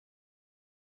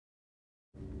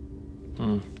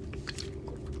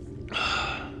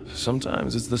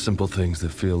Sometimes it's the simple things that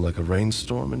feel like a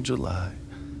rainstorm in July.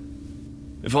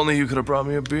 If only you could have brought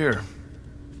me a beer.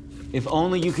 If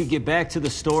only you could get back to the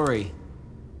story.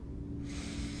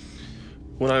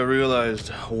 When I realized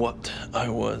what I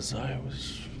was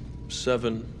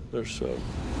 7 or so.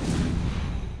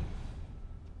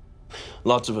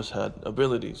 Lots of us had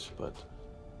abilities, but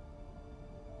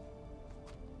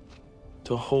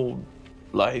to hold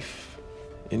life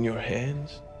in your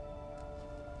hands,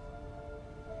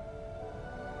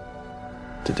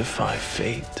 to defy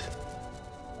fate,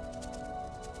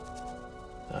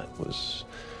 that was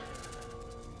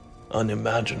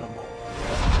unimaginable.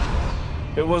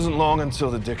 It wasn't long until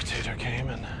the dictator came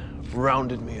and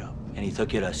rounded me up. And he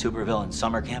took you to supervillain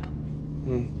summer camp?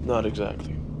 Not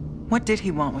exactly. What did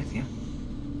he want with you?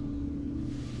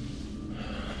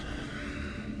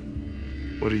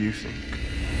 What do you think?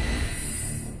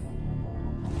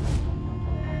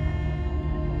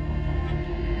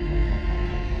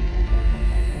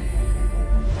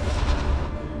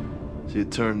 See,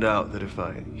 it turned out that if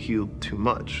I healed too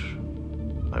much,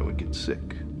 I would get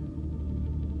sick.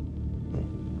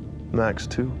 Max,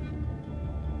 too.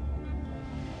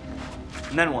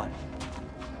 And then what?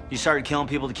 You started killing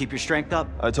people to keep your strength up?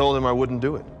 I told him I wouldn't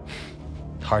do it.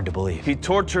 Hard to believe. He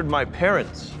tortured my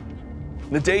parents.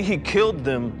 The day he killed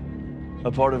them,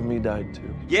 a part of me died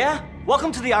too. Yeah?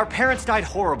 Welcome to the Our Parents Died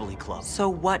Horribly Club. So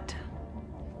what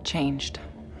changed?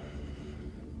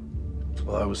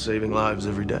 Well, I was saving lives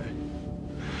every day.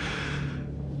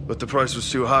 But the price was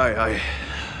too high. I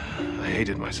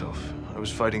hated myself. I was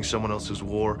fighting someone else's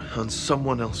war on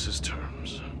someone else's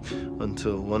terms.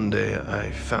 Until one day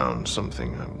I found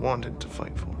something I wanted to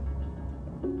fight for.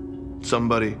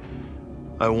 Somebody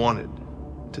I wanted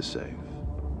to save.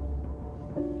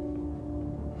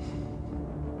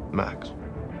 Max.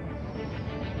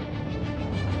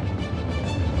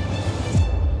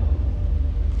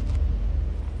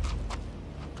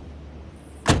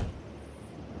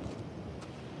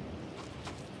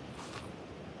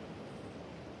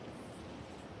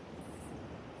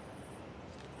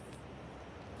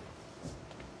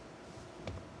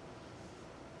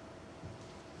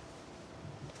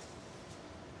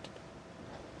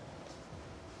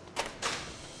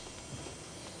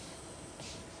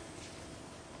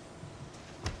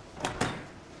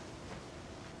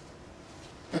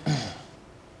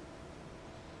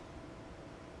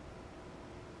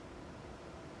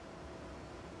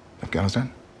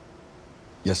 Afghanistan?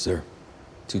 Yes, sir.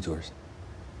 2 tours.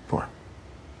 4.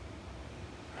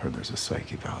 I heard there's a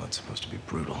psyche eval that's supposed to be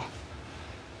brutal.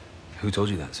 Who told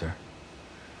you that, sir?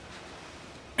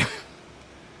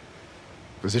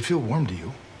 Does it feel warm to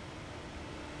you?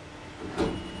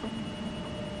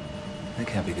 That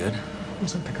can't be good.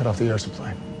 Looks like they cut off the air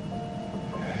supply.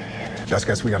 Just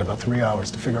guess we got about 3 hours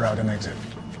to figure out an exit.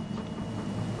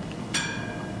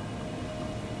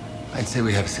 I'd say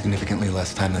we have significantly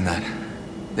less time than that.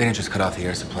 They didn't just cut off the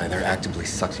air supply, they're actively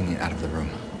sucking it out of the room.